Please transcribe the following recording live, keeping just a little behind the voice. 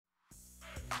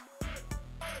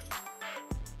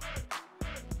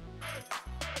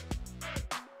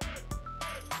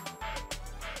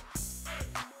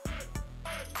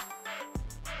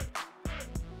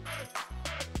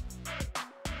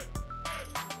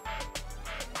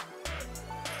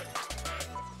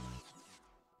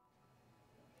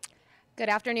Good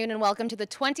afternoon and welcome to the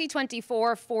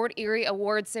 2024 Fort Erie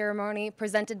Award Ceremony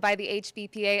presented by the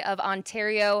HBPA of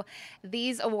Ontario.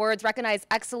 These awards recognize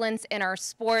excellence in our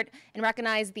sport and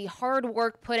recognize the hard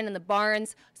work put in the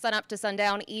barns, sun up to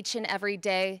sundown each and every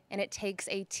day, and it takes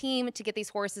a team to get these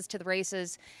horses to the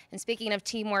races. And speaking of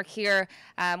teamwork here,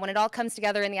 when it all comes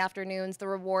together in the afternoons, the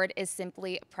reward is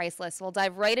simply priceless. We'll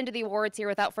dive right into the awards here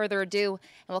without further ado,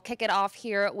 and we'll kick it off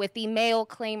here with the Male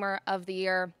Claimer of the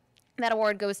Year. That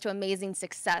award goes to Amazing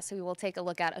Success, who we will take a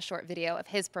look at a short video of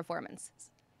his performance.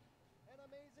 An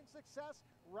Amazing Success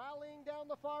rallying down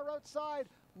the far outside.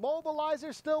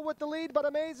 Mobilizer still with the lead, but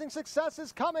Amazing Success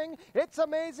is coming. It's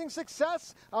Amazing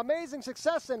Success,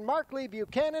 and Mark Lee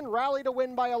Buchanan rally to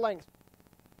win by a length.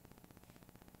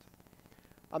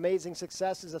 Amazing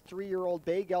Success is a 3-year-old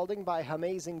bay gelding by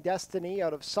Amazing Destiny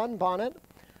out of Sunbonnet,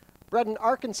 bred in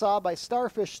Arkansas by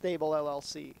Starfish Stable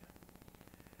LLC.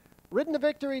 Ridden to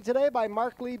victory today by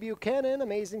Mark Lee Buchanan.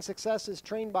 Amazing Success is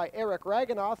trained by Eric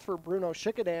Raganoff for Bruno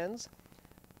Schickadans.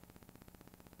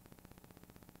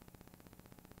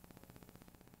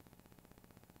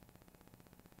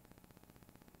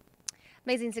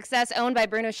 Amazing Success, owned by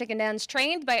Bruno Schickadans,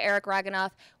 trained by Eric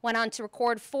Raganoff, went on to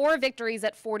record 4 victories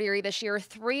at Fort Erie this year,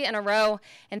 3 in a row,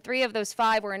 and 3 of those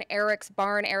 5 were in Eric's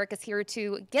barn. Eric is here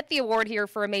to get the award here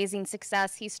for Amazing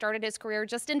Success. He started his career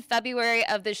just in February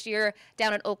of this year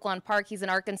down at Oaklawn Park. He's an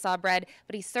Arkansas bred,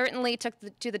 but he certainly took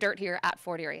to the dirt here at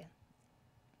Fort Erie.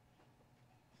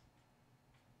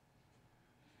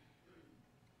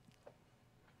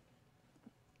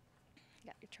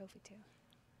 Got your trophy too.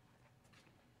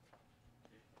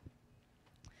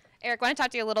 Eric, I want to talk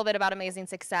to you a little bit about Amazing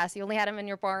Success. You only had him in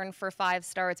your barn for 5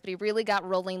 starts, but he really got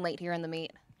rolling late here in the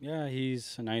meet. Yeah,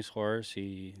 he's a nice horse.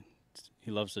 He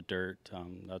loves the dirt.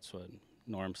 That's what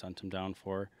Norm sent him down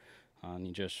for. And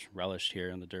he just relished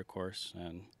here in the dirt course,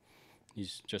 and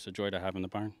he's just a joy to have in the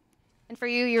barn. And for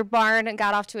you, your barn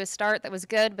got off to a start that was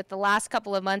good, but the last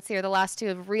couple of months here, the last 2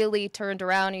 have really turned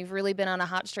around. You've really been on a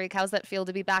hot streak. How's that feel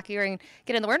to be back here and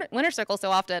get in the winner circle so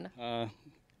often?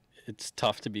 It's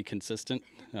tough to be consistent.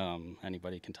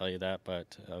 Anybody can tell you that,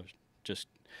 but just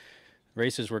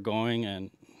races were going and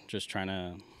just trying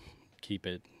to keep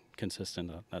it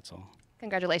consistent. That's all.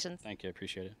 Congratulations. Thank you. I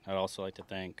appreciate it. I'd also like to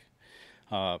thank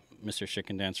Mr.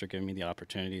 Schickadans for giving me the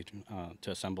opportunity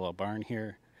to assemble a barn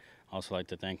here. I'd also like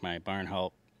to thank my barn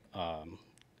help,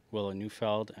 Willa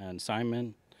Neufeld and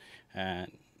Simon,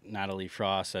 and Natalie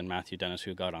Frost and Matthew Dennis,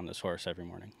 who got on this horse every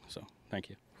morning. So thank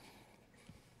you.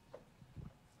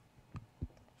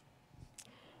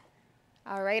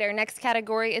 All right, our next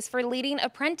category is for Leading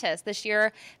Apprentice. This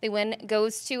year, the win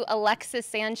goes to Alexis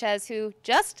Sanchez, who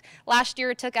just last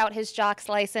year took out his jock's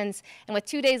license. And with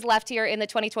 2 days left here in the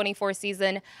 2024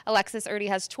 season, Alexis already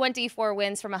has 24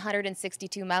 wins from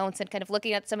 162 mounts. And kind of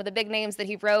looking at some of the big names that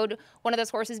he rode, one of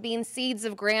those horses being Seeds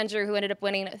of Grandeur, who ended up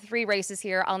winning 3 races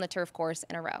here on the turf course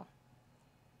in a row.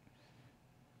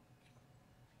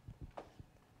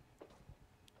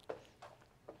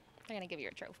 I'm going to give you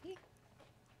your trophy.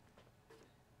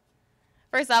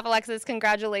 First off, Alexis,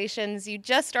 congratulations. You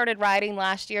just started riding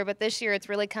last year, but this year it's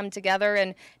really come together,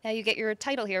 and now you get your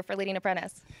title here for Leading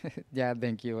Apprentice. Yeah,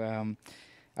 thank you.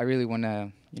 I really want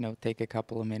to, take a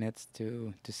couple of minutes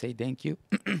to say thank you,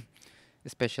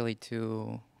 especially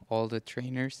to all the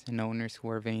trainers and owners who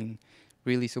are being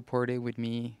really supportive with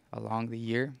me along the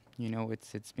year.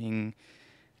 It's been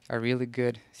a really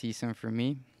good season for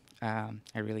me. I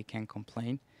really can't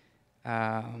complain.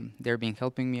 They've been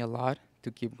helping me a lot to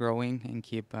keep growing and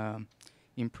keep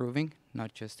improving,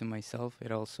 not just to myself,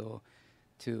 but also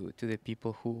to the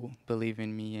people who believe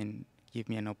in me and give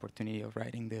me an opportunity of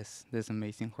riding these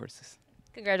amazing horses.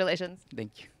 Congratulations.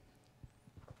 Thank you.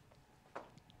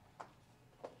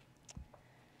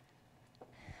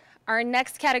 Our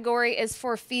next category is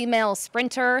for Female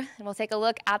Sprinter, and we'll take a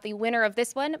look at the winner of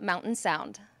this one, Mountain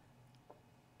Sound.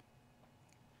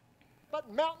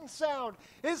 But Mountain Sound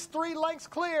is 3 lengths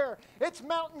clear. It's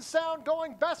Mountain Sound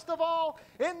going best of all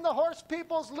in the Horse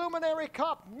People's Luminary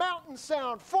Cup. Mountain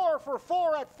Sound, 4 for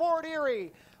 4 at Fort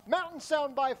Erie. Mountain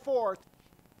Sound by 4.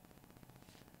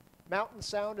 Mountain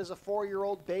Sound is a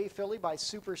 4-year-old bay filly by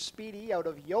Super Speedy out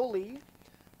of Yoli,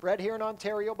 bred here in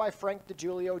Ontario by Frank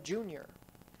DiGiulio Jr.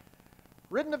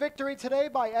 Ridden to victory today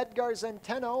by Edgar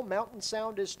Zenteno, Mountain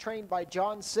Sound is trained by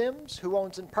John Sims, who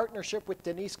owns in partnership with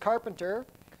Denise Carpenter.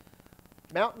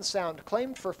 Mountain Sound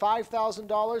claimed for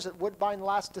 $5,000 at Woodbine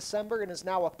last December and is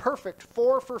now a perfect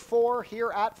 4 for 4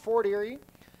 here at Fort Erie.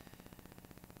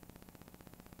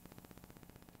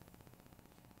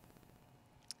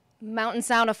 Mountain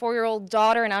Sound, a 4-year-old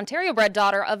daughter, an Ontario-bred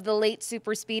daughter of the late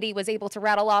Super Speedy, was able to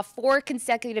rattle off 4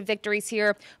 consecutive victories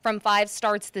here from 5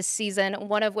 starts this season,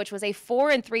 one of which was a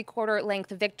 4 3/4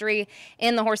 length victory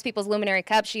in the Horse People's Luminary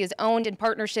Cup. She is owned in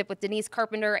partnership with Denise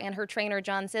Carpenter and her trainer,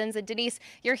 John Sims. And Denise,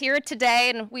 you're here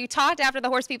today, and we talked after the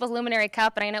Horse People's Luminary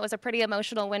Cup, and I know it was a pretty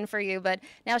emotional win for you, but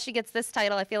now she gets this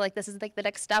title. I feel like this is like the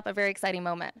next step, a very exciting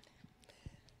moment.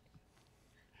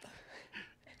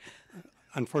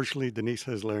 Unfortunately, Denise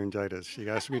has laryngitis. She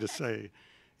asked me to say,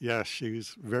 yes,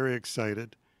 she's very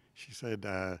excited. She said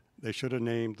they should have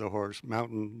named the horse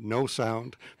Mountain No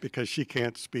Sound because she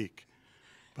can't speak.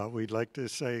 But we'd like to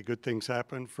say good things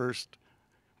happen. First,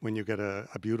 when you get a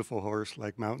beautiful horse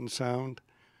like Mountain Sound,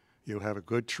 you have a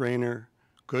good trainer,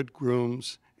 good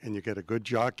grooms, and you get a good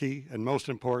jockey. And most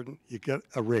important, you get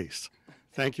a race.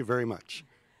 Thank you very much.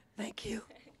 Thank you.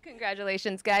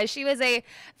 Congratulations, guys. She was a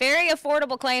very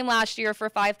affordable claim last year for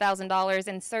 $5,000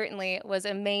 and certainly was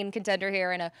a main contender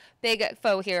here and a big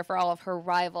foe here for all of her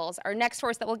rivals. Our next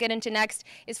horse that we'll get into next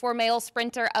is for Male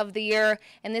Sprinter of the Year,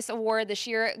 and this award this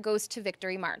year goes to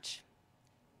Victory March.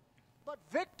 But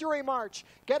Victory March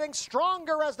getting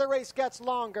stronger as the race gets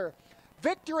longer.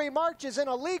 Victory March is in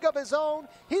a league of his own.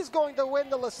 He's going to win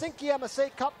the Helsinki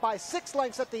MSA Cup by 6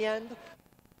 lengths at the end.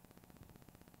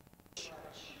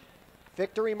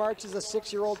 Victory March is a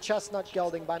 6-year-old chestnut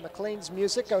gelding by McLean's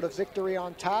Music out of Victory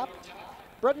on Tap.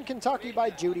 Bred in Kentucky by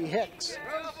Judy Hicks.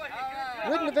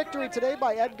 Ridden to victory today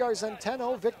by Edgar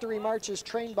Zenteno. Victory March is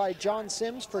trained by John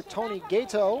Sims for Tony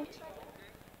Gato.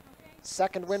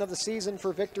 Second win of the season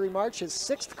for Victory March, his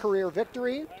 6th career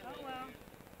victory.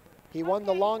 He won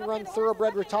the long-run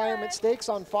Thoroughbred Retirement Stakes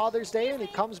on Father's Day, and he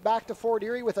comes back to Fort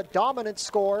Erie with a dominant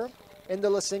score in the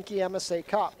Helsinki MSA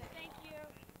Cup.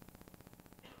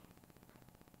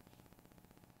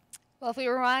 Well, if we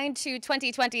rewind to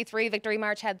 2023, Victory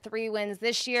March had 3 wins.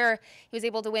 This year, he was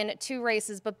able to win 2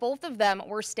 races, but both of them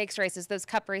were stakes races, those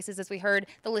cup races, as we heard,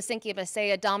 the Helsinki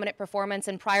MSA, a dominant performance,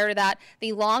 and prior to that,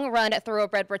 the long-run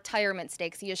Thoroughbred Retirement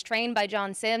Stakes. He is trained by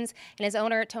John Sims, and his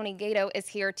owner, Tony Gato, is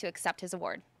here to accept his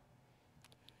award.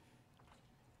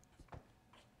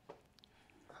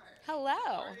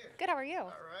 Hello. Good, how are you? All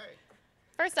right.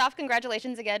 First off,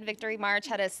 congratulations again. Victory March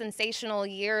had a sensational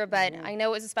year, but I know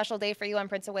it was a special day for you on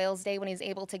Prince of Wales Day when he was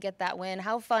able to get that win.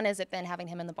 How fun has it been having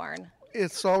him in the barn?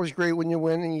 It's always great when you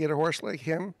win and you get a horse like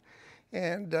him.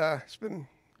 And it's been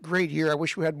a great year. I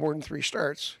wish we had more than 3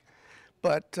 starts.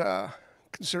 But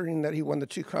considering that he won the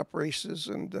 2 cup races,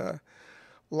 and a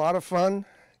lot of fun,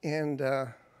 and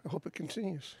I hope it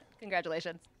continues.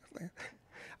 Congratulations.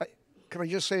 Can I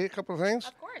just say a couple of things?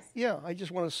 Of course. Yeah, I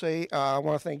just want to say I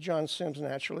want to thank John Sims,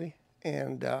 naturally,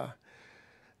 and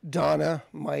Donna,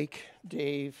 Mike,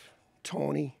 Dave,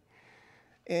 Tony,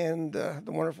 and the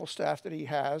wonderful staff that he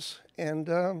has.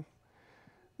 And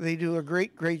they do a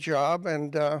great job,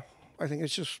 and I think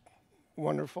it's just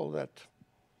wonderful that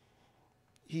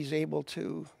he's able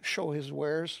to show his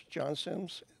wares, John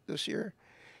Sims, this year.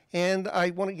 And I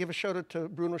want to give a shout out to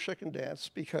Bruno Schickendance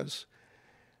because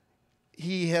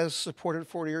he has supported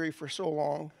Fort Erie for so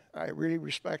long. I really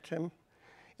respect him.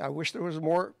 I wish there was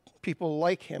more people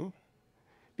like him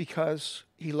because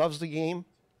he loves the game.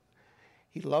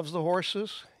 He loves the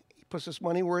horses. He puts his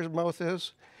money where his mouth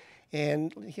is.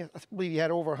 And I believe he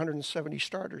had over 170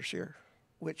 starters here,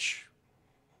 which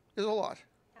is a lot.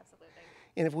 Absolutely.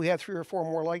 And if we had 3 or 4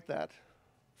 more like that,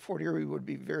 Fort Erie would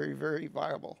be very, very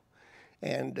viable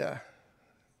and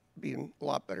be in a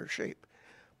lot better shape.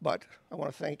 But I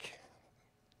want to thank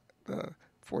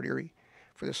Fort Erie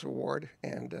for this award,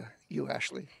 and you,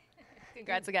 Ashley.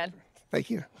 Congrats again. Thank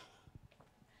you.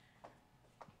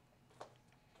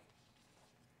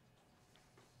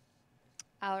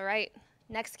 All right.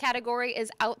 Next category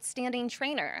is Outstanding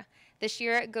Trainer. This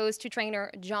year it goes to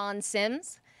trainer John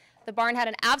Sims. The barn had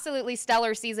an absolutely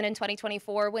stellar season in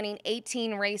 2024, winning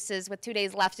 18 races with 2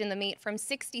 days left in the meet from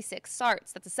 66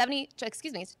 starts. That's a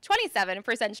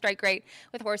 27% strike rate,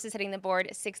 with horses hitting the board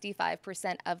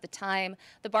 65% of the time.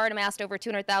 The barn amassed over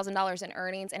 $200,000 in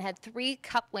earnings and had 3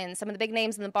 cup wins. Some of the big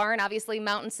names in the barn, obviously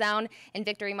Mountain Sound and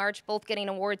Victory March, both getting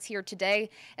awards here today,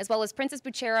 as well as Princess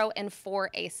Buchero and 4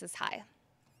 Aces High.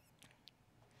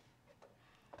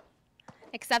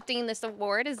 Accepting this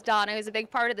award is Donna, who's a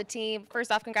big part of the team.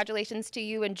 First off, congratulations to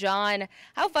you and John.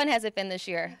 How fun has it been this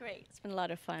year? Great. It's been a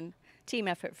lot of fun. Team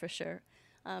effort for sure.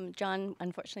 John,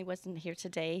 unfortunately, wasn't here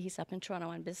today. He's up in Toronto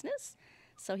on business.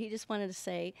 So he just wanted to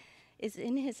say, is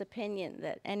in his opinion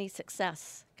that any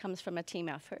success comes from a team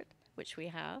effort, which we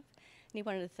have. And he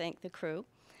wanted to thank the crew,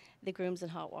 the grooms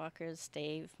and hot walkers,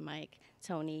 Dave, Mike,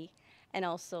 Tony, and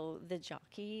also the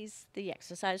jockeys, the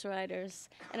exercise riders,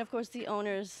 and of course the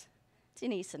owners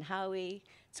Denise and Howie,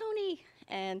 Tony,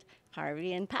 and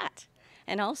Harvey and Pat.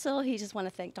 And also, he just want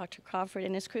to thank Dr. Crawford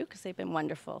and his crew because they've been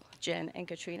wonderful. Jen and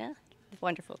Katrina,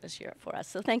 wonderful this year for us.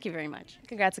 So thank you very much.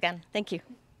 Congrats again. Thank you.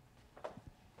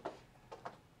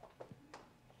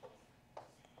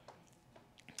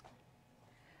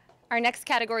 Our next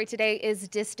category today is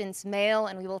distance male,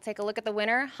 and we will take a look at the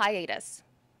winner, Hiatus.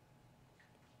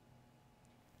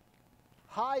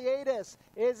 Hiatus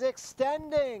is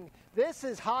extending. This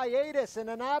is Hiatus in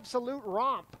an absolute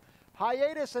romp.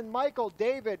 Hiatus and Michael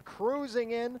David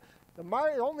cruising in. The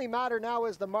only matter now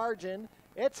is the margin.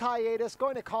 It's Hiatus,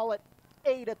 going to call it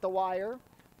 8 at the wire.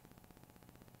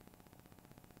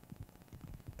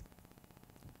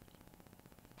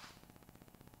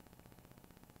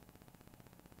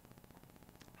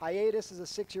 Hiatus is a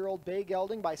 6-year-old bay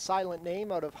gelding by Silent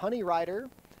Name out of Honey Rider,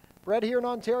 bred here in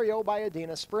Ontario by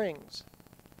Adena Springs.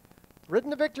 Ridden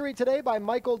to victory today by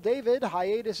Michael David,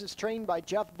 Hiatus is trained by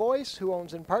Jeff Boyce, who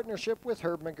owns in partnership with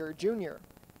Herb McGurr Jr.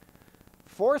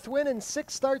 4th win in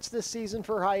 6 starts this season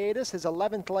for Hiatus, his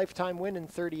 11th lifetime win in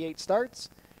 38 starts.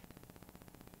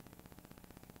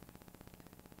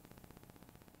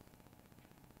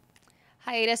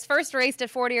 Hiatus first raced at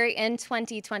Fort Erie in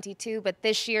 2022, but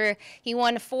this year he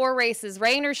won 4 races.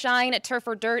 Rain or shine, turf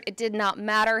or dirt, it did not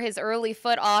matter. His early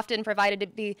foot often provided to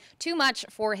be too much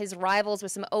for his rivals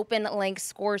with some open length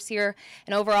scores here,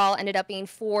 and overall ended up being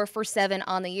 4 for 7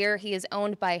 on the year. He is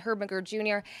owned by Herb McGurr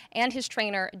Jr. and his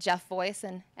trainer, Jeff Boyce,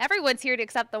 and everyone's here to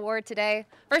accept the award today.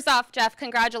 First off, Jeff,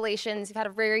 congratulations. You've had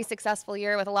a very successful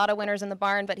year with a lot of winners in the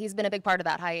barn, but he's been a big part of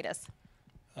that, Hiatus.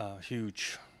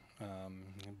 Huge.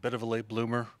 Bit of a late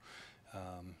bloomer,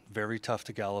 very tough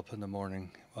to gallop in the morning.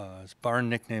 His barn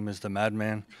nickname is the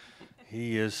Madman.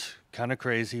 He is kind of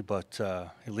crazy, but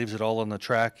he leaves it all on the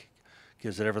track,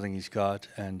 gives it everything he's got,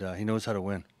 and he knows how to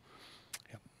win.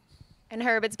 Yep. And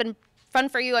Herb, it's been fun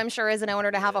for you, I'm sure, as an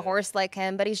owner to have a horse like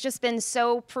him, but he's just been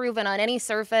so proven on any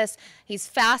surface. He's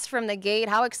fast from the gate.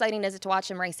 How exciting is it to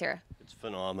watch him race here? It's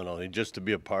phenomenal. Just to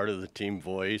be a part of the team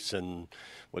Voice and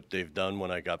what they've done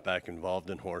when I got back involved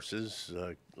in horses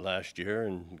last year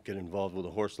and get involved with a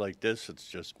horse like this, it's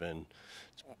just been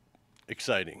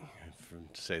exciting,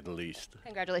 to say the least.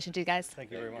 Congratulations to you guys.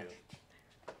 Thank you very much.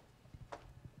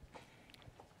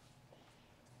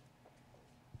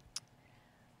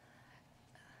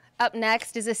 Up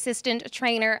next is Assistant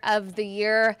Trainer of the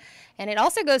Year, and it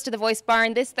also goes to the Voice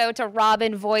Barn. This, though, to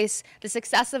Robin Voice. The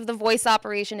success of the Voice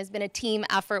operation has been a team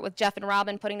effort with Jeff and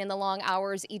Robin putting in the long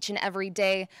hours each and every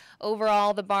day.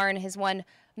 Overall, the barn has won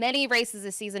many races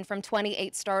this season from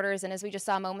 28 starters, and as we just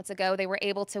saw moments ago, they were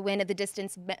able to win the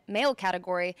distance male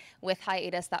category with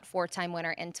Hiatus, that 4-time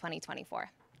winner in 2024.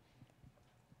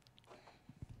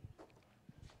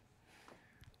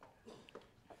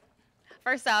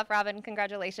 First off, Robin,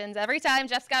 congratulations. Every time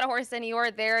Jeff's got a horse and you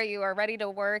are there, you are ready to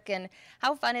work. And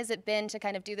how fun has it been to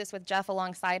kind of do this with Jeff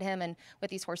alongside him and with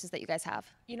these horses that you guys have?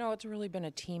 You know, it's really been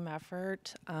a team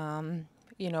effort.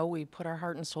 You know, we put our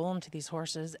heart and soul into these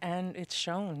horses, and it's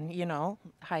shown, you know.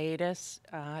 Hiatus,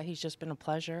 he's just been a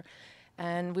pleasure.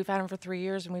 And we've had him for 3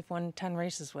 years, and we've won 10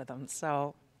 races with him.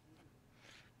 So,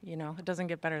 you know, it doesn't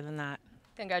get better than that.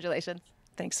 Congratulations.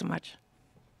 Thanks so much.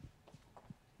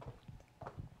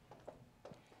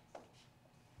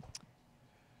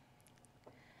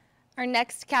 Our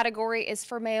next category is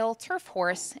for male turf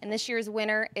horse, and this year's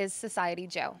winner is Society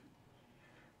Joe.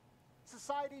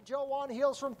 Society Joe on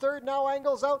heels from 3rd, now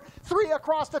angles out. 3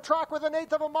 across the track with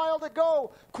 1/8 of a mile to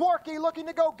go. Quarky looking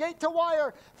to go gate to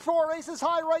wire. 4 aces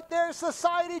high right there.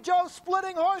 Society Joe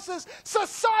splitting horses.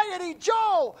 Society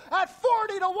Joe at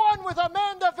 40-1 with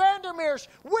Amanda Vandermeersch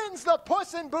wins the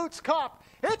Puss in Boots Cup.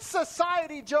 It's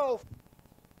Society Joe.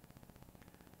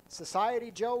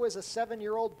 Society Joe is a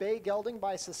 7-year-old bay gelding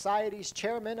by Society's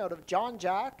chairman out of John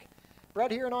Jack,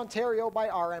 bred here in Ontario by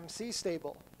RMC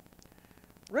Stable.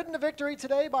 Ridden to victory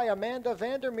today by Amanda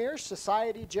Vandermeersch,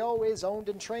 Society Joe is owned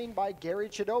and trained by Gary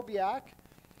Chadobiak.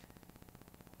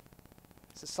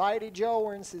 Society Joe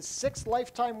earns his 6th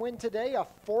lifetime win today, a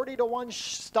 40-1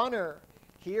 stunner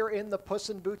here in the Puss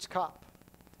in Boots Cup.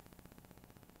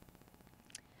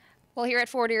 Well, here at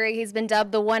Fort Erie, he's been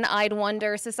dubbed the One-Eyed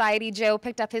Wonder. Society Joe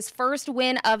picked up his first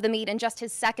win of the meet in just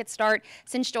his 2nd start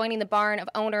since joining the barn of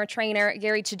owner-trainer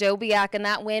Gary Chadobiak, and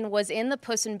that win was in the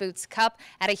Puss in Boots Cup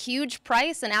at a huge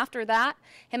price. And after that,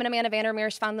 him and Amanda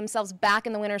Vandermeersch found themselves back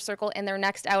in the winner's circle in their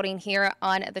next outing here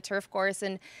on the turf course.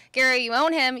 And Gary, you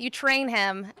own him, you train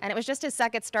him, and it was just his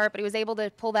 2nd start, but he was able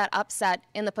to pull that upset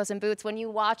in the Puss in Boots. When you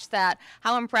watch that,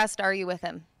 how impressed are you with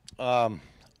him?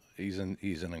 He's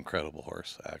an incredible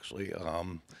horse, actually,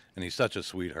 and he's such a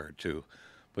sweetheart too.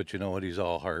 but you know what? He's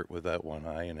all heart with that one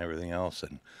eye and everything else.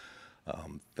 And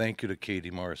thank you to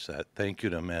Katie Morissette. Thank you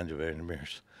to Amanda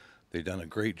Vandermeers. They've done a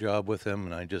great job with him,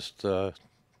 and I just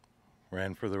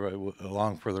ran for the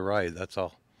along for the ride. That's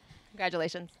all.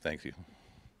 Congratulations. Thank you.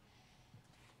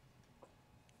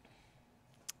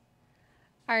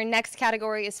 Our next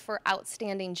category is for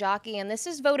Outstanding Jockey, and this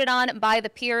is voted on by the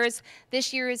peers.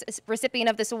 This year's recipient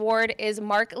of this award is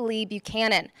Mark Lee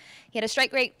Buchanan. He had a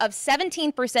strike rate of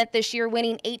 17% this year,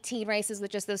 winning 18 races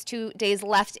with just those 2 days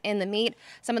left in the meet.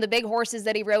 Some of the big horses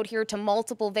that he rode here to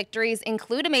multiple victories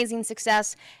include Amazing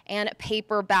Success and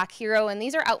Paperback Hero, and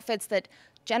these are outfits that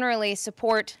generally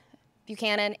support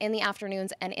Buchanan in the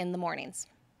afternoons and in the mornings.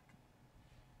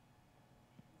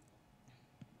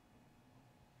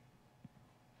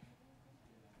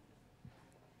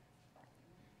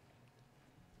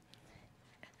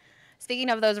 Speaking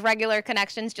of those regular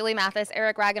connections, Julie Mathis,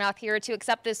 Eric Raganoff here to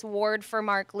accept this award for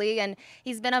Mark Lee, and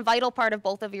he's been a vital part of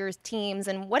both of your teams.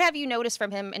 And what have you noticed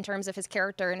from him in terms of his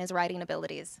character and his riding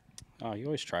abilities? He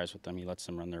always tries with them. He lets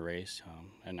them run their race.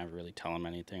 I never really tell him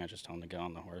anything. I just tell him to get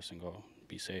on the horse and go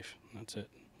be safe. That's it.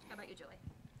 How about you, Julie?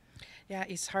 Yeah,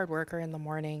 he's a hard worker in the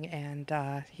morning, and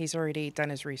he's already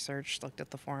done his research, looked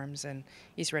at the forms, and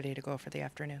he's ready to go for the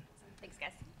afternoon. Thanks,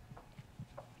 guys.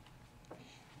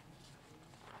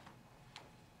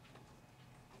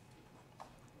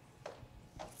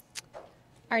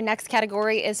 Our next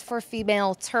category is for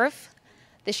Female Turf.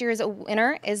 This year's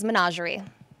winner is Menagerie.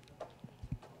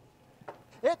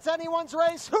 It's anyone's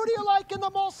race. Who do you like in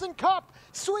the Molson Cup?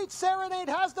 Sweet Serenade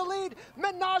has the lead.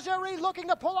 Menagerie looking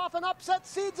to pull off an upset.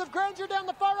 Seeds of Grandeur down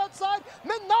the far outside.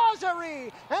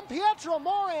 Menagerie and Pietro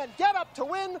Moran get up to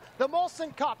win the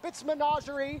Molson Cup. It's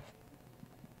Menagerie.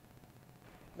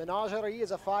 Menagerie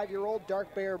is a 5-year-old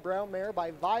dark bear brown mare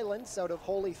by Violence out of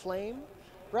Holy Flame.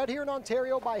 Bred here in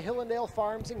Ontario by Hillendale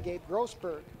Farms and Gabe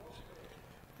Grossberg.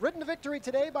 Ridden to victory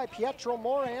today by Pietro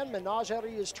Moran.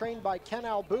 Menagerie is trained by Ken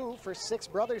Albu for Six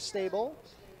Brothers Stable.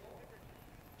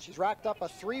 She's racked up a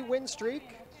 3-win streak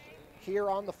here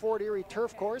on the Fort Erie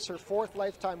Turf Course. Her 4th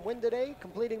lifetime win today,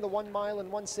 completing the 1 mile and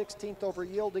 1/16 over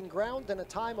yielding ground and a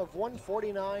time of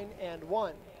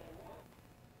 1:49.1.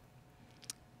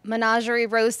 Menagerie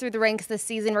rose through the ranks this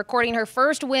season, recording her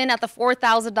first win at the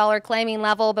 $4,000 claiming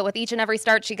level, but with each and every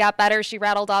start she got better. She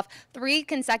rattled off 3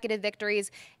 consecutive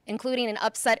victories, including an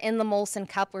upset in the Molson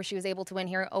Cup where she was able to win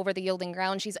here over the yielding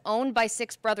ground. She's owned by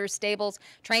Six Brothers Stables,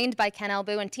 trained by Ken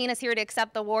Albu, and Tina's here to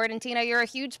accept the award. And Tina, you're a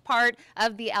huge part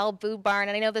of the Albu barn,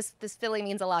 and I know this filly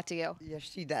means a lot to you. Yes,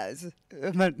 she does.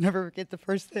 I'll never forget the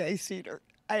first day I seen her.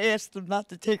 I asked them not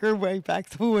to take her away back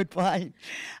to Woodbine.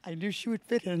 I knew she would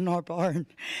fit in our barn.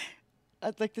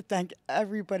 I'd like to thank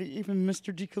everybody, even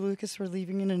Mr. DeCalucas, for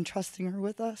leaving in and trusting her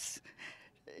with us.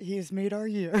 He has made our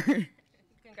year.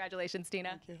 Congratulations,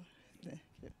 Tina. Thank you. Thank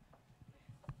you.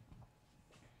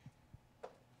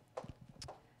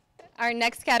 Our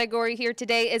next category here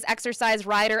today is Exercise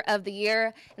Rider of the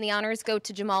Year, and the honors go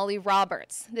to Jamali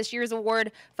Roberts. This year's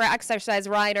award for Exercise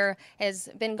Rider has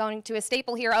been going to a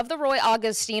staple here of the Roy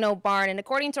Augustino barn, and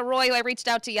according to Roy, who I reached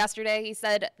out to yesterday, he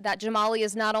said that Jamali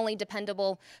is not only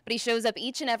dependable, but he shows up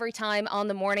each and every time on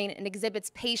the morning and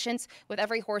exhibits patience with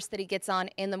every horse that he gets on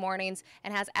in the mornings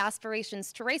and has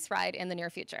aspirations to race ride in the near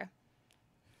future.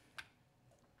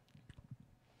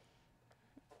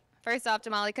 First off,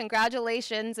 Jamali,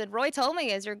 congratulations. And Roy told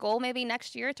me, is your goal maybe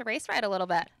next year to race ride a little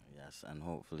bit? Yes, and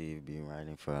hopefully be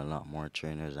riding for a lot more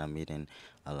trainers and meeting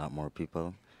a lot more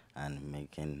people and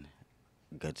making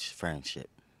good friendship.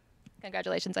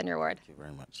 Congratulations on your award. Thank you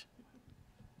very much.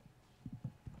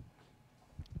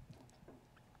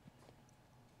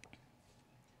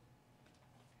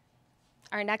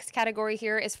 Our next category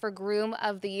here is for Groom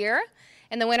of the Year,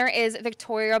 and the winner is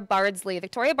Victoria Bardsley.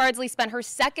 Victoria Bardsley spent her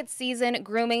 2nd season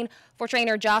grooming for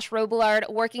trainer Josh Robillard,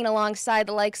 working alongside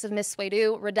the likes of Miss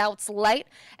Swadew, Redoubt's Light,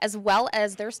 as well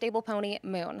as their stable pony,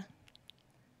 Moon.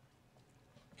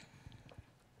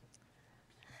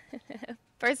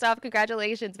 First off,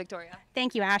 congratulations, Victoria.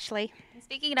 Thank you, Ashley.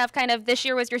 Speaking of this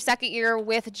year was your 2nd year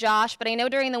with Josh, but I know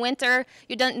during the winter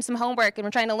you've done some homework and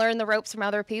we're trying to learn the ropes from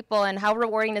other people, and how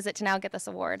rewarding is it to now get this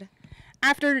award?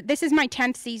 This is my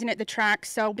 10th season at the track,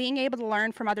 so being able to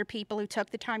learn from other people who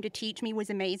took the time to teach me was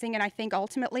amazing, and I think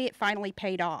ultimately it finally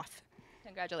paid off.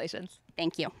 Congratulations.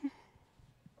 Thank you.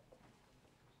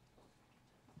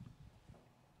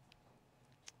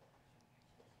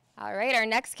 All right, our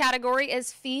next category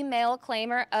is Female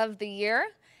Claimer of the Year.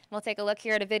 We'll take a look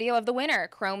here at a video of the winner,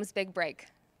 Chrome's Big Break.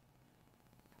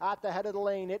 At the head of the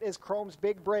lane, it is Chrome's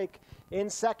Big Break.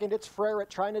 In second, it's Freret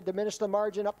trying to diminish the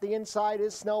margin. Up the inside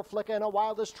is Snellflicka and a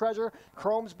Wildest Treasure.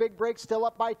 Chrome's Big Break still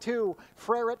up by 2.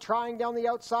 Freret trying down the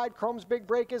outside. Chrome's Big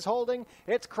Break is holding.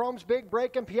 It's Chrome's Big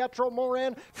Break and Pietro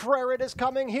Moran. Freret is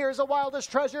coming. Here's a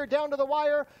Wildest Treasure down to the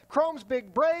wire. Chrome's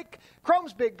Big Break.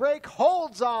 Chrome's Big Break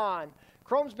holds on.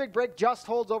 Chrome's Big Break just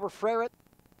holds over Freret.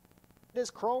 It is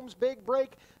Chrome's Big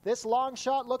Break. This long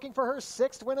shot looking for her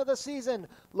 6th win of the season.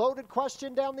 Loaded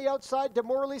Question down the outside.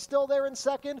 DeMorley still there in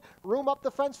second. Room up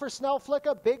the fence for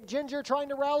Snellflicka. Big Ginger trying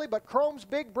to rally, but Chrome's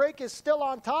Big Break is still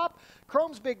on top.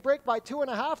 Chrome's Big Break by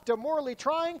 2.5. DeMorley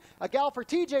trying. A gal for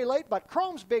TJ late, but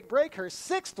Chrome's Big Break, her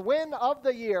 6th win of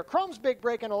the year. Chrome's Big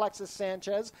Break and Alexis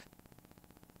Sanchez.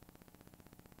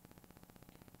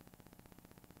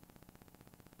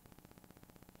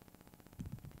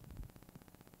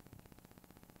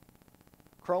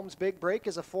 Chrome's Big Break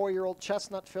is a 4-year-old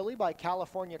chestnut filly by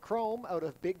California Chrome out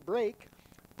of Big Break.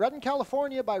 Bred in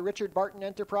California by Richard Barton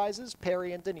Enterprises,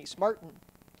 Perry and Denise Martin.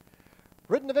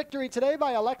 Ridden to victory today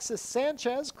by Alexis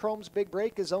Sanchez. Chrome's Big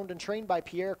Break is owned and trained by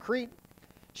Pierre Crete.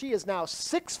 She is now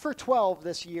 6 for 12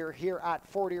 this year here at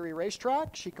Fort Erie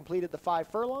Racetrack. She completed the 5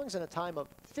 furlongs in a time of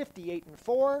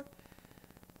 58-4.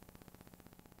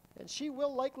 And she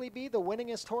will likely be the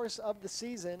winningest horse of the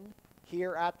season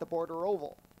here at the Border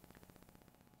Oval.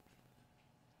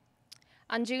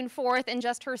 On June 4th, in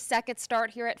just her 2nd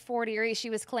start here at Fort Erie, she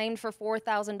was claimed for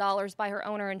 $4,000 by her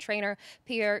owner and trainer,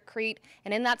 Pierre Crete.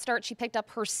 And in that start, she picked up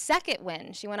her 2nd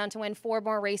win. She went on to win 4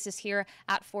 more races here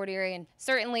at Fort Erie and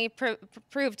certainly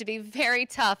proved to be very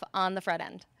tough on the front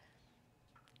end.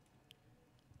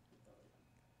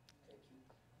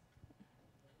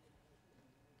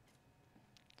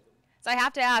 So I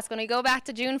have to ask, when we go back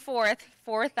to June 4th,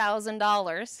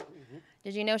 $4,000,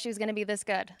 did you know she was going to be this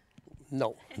good?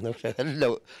 No, no,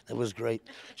 no, that was great.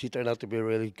 She turned out to be a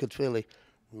really good filly.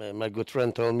 My good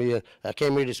friend told me, I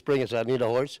came here this spring and said, I need a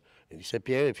horse. And he said,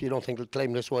 Pierre, if you don't think to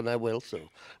claim this one, I will. So,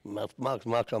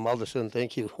 Malcolm Alderson,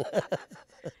 thank you.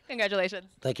 Congratulations.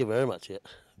 Thank you very much, yeah.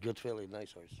 Good filly,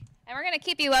 nice horse. And we're going to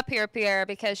keep you up here, Pierre,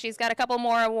 because she's got a couple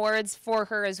more awards for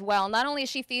her as well. Not only is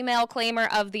she Female Claimer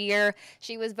of the Year,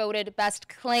 she was voted Best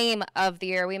Claim of the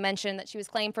Year. We mentioned that she was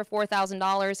claimed for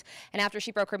 $4,000, and after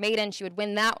she broke her maiden, she would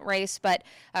win that race. But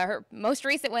her most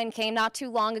recent win came not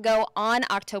too long ago on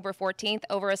October 14th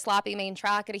over a sloppy main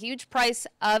track at a huge price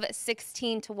of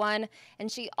 16-1.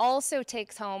 And she also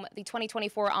takes home the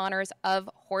 2024 honors of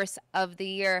Horse of the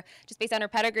Year. Just based on her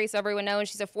pedigree, so everyone knows,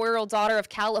 she's a 4-year-old daughter of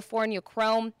California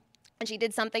Chrome. And she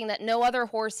did something that no other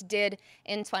horse did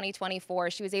in 2024.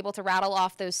 She was able to rattle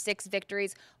off those 6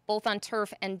 victories, both on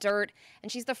turf and dirt.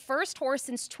 And she's the first horse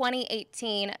since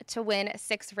 2018 to win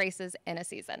 6 races in a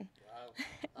season.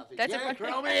 Wow. That's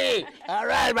Chromie! All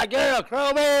right, my girl,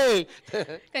 Chromie!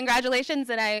 Congratulations,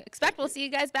 and I expect we'll see you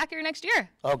guys back here next year.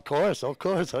 Of course, of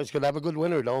course. I was going to have a good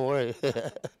winner, don't worry.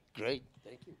 Great.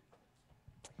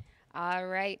 All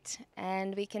right,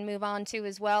 and we can move on to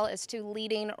as well as to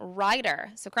Leading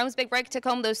Rider. So Chrome's Big Break took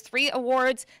home those 3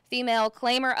 awards: Female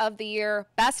Claimer of the Year,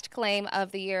 Best Claim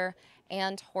of the Year,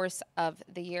 and Horse of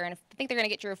the Year. And I think they're going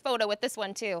to get your photo with this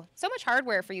one too. So much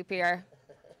hardware for you, Pierre.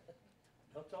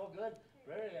 That's all good.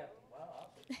 Very happy. Wow,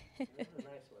 awesome. This is a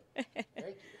nice one.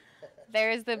 Thank you.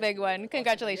 There's the big one.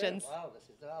 Congratulations. Wow, this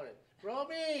is all right.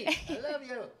 Romy, I love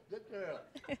you. Good girl.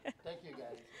 Thank you,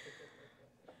 guys.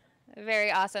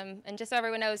 Very awesome. And just so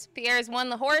everyone knows, Pierre's won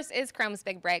the horse is Chrome's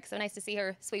Big Break. So nice to see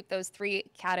her sweep those 3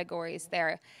 categories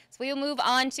there. So we'll move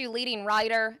on to Leading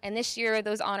Rider. And this year,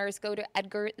 those honors go to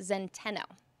Edgar Zenteno.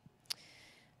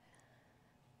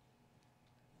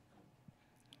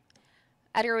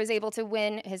 Edgar was able to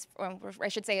win his, or I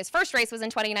should say his first race was in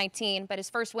 2019, but his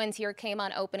first wins here came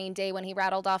on opening day when he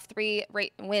rattled off 3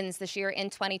 wins this year in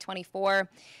 2024.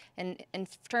 And in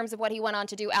terms of what he went on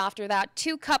to do after that,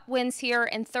 2 Cup wins here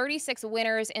and 36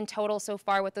 winners in total so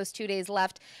far with those 2 days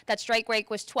left. That strike rate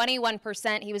was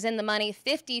 21%. He was in the money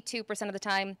 52% of the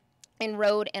time and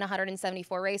rode in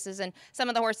 174 races. And some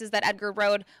of the horses that Edgar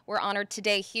rode were honored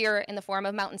today here in the form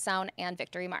of Mountain Sound and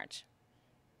Victory March.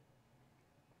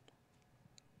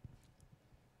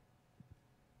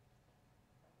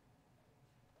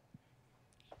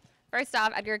 First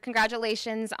off, Edgar,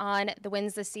 congratulations on the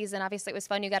wins this season. Obviously, it was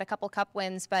fun. You got a couple Cup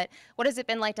wins, but what has it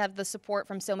been like to have the support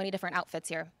from so many different outfits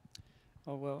here?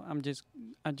 Oh, well,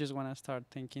 I just want to start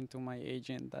thanking to my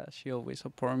agent that she always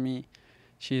support me.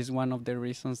 She's one of the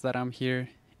reasons that I'm here,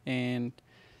 and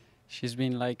she's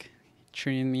been like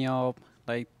cheering me up,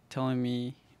 like telling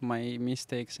me my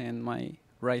mistakes and my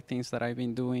right things that I've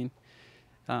been doing.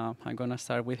 I'm gonna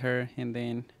start with her, and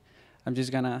then I'm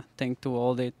just gonna thank to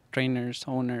all the trainers,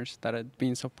 owners that have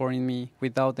been supporting me.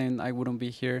 Without them, I wouldn't be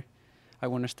here. I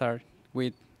want to start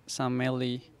with Sam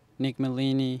Melly, Nick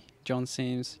Mellini, John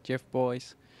Sims, Jeff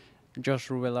Boyce, Josh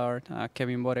Rubelard,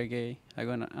 Kevin Boregay. I'm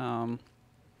gonna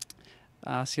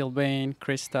Sylvain,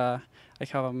 Krista. I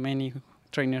have many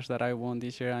trainers that I won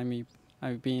this year. I might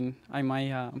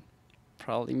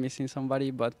probably missing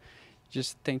somebody, but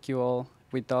just thank you all.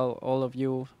 Without all of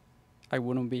you, I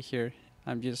wouldn't be here.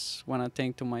 I just want to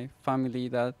thank to my family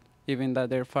that even that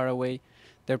they're far away,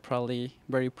 they're probably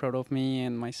very proud of me,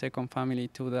 and my second family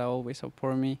too that always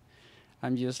support me.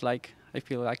 I'm just like, I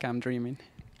feel like I'm dreaming.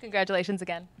 Congratulations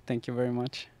again. Thank you very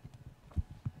much.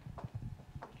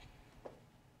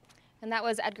 And that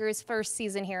was Edgar's first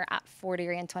season here at Fort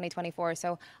Erie in 2024.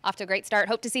 So off to a great start.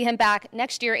 Hope to see him back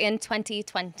next year in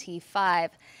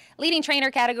 2025. Leading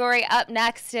trainer category up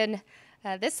next. And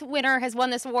this winner has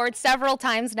won this award several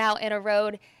times now in a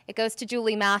row. It goes to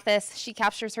Julie Mathis. She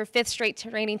captures her 5th straight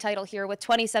training title here with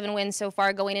 27 wins so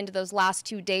far going into those last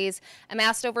 2 days.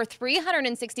 Amassed over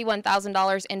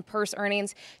 $361,000 in purse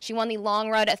earnings. She won the long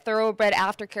run at Thoroughbred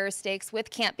Aftercare Stakes with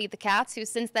Can't Beat the Cats, who's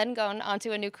since then gone on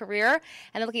to a new career.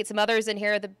 And looking at some others in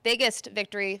here, the biggest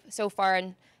victory so far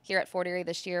here at Fort Erie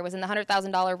this year was in the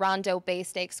 $100,000 Rondo Bay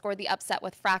Stakes. Scored the upset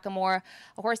with Frackamore,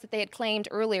 a horse that they had claimed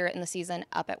earlier in the season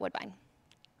up at Woodbine.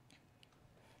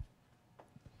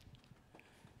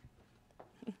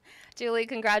 Julie,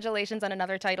 congratulations on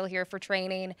another title here for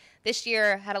training. This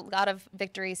year had a lot of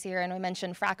victories here, and we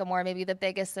mentioned Frackamore, maybe the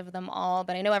biggest of them all,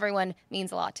 but I know everyone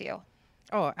means a lot to you.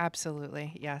 Oh,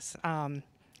 absolutely, yes.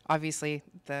 Obviously,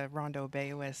 the Rondo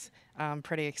Bay was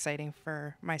pretty exciting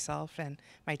for myself and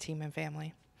my team and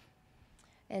family.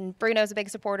 And Bruno's a big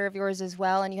supporter of yours as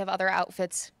well, and you have other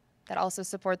outfits that also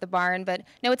support the barn, but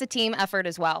no, it's a team effort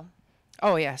as well.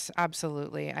 Oh, yes,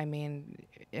 absolutely. I mean,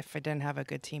 if I didn't have a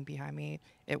good team behind me,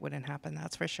 it wouldn't happen,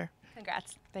 that's for sure.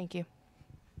 Congrats. Thank you.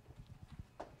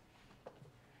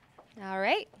 All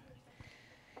right.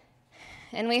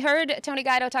 And we heard Tony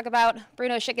Guido talk about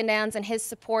Bruno Schickendans and his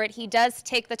support. He does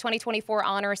take the 2024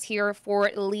 honors here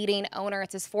for leading owner.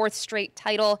 It's his 4th straight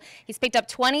title. He's picked up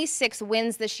 26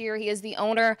 wins this year. He is the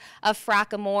owner of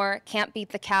Frackamore, Can't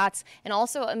Beat the Cats, and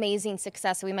also amazing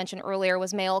success, we mentioned earlier,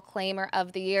 was Male Claimer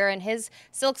of the Year. And his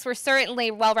silks were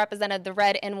certainly well represented, the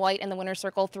red and white in the winner's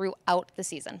circle throughout the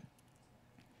season.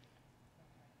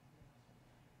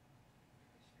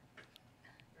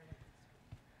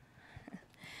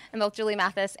 And both Julie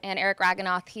Mathis and Eric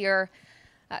Raganoff here.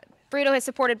 Bruno has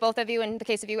supported both of you, in the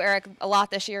case of you, Eric, a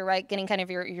lot this year, right? Getting kind of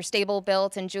your stable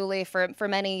built, and Julie for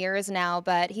many years now.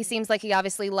 But he seems like he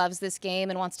obviously loves this game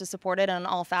and wants to support it on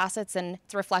all facets, and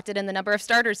it's reflected in the number of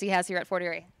starters he has here at Fort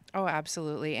Erie. Oh,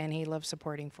 absolutely, and he loves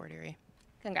supporting Fort Erie.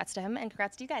 Congrats to him, and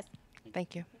congrats to you guys.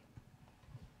 Thank you.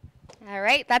 All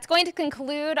right, that's going to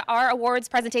conclude our awards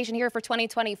presentation here for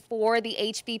 2024. The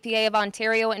HBPA of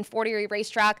Ontario and Fort Erie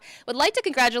Racetrack would like to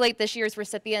congratulate this year's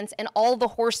recipients and all the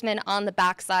horsemen on the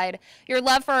backside. Your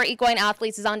love for our equine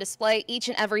athletes is on display each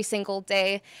and every single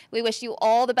day. We wish you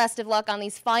all the best of luck on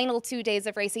these final 2 days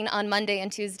of racing on Monday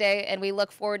and Tuesday, and we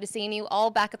look forward to seeing you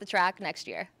all back at the track next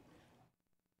year.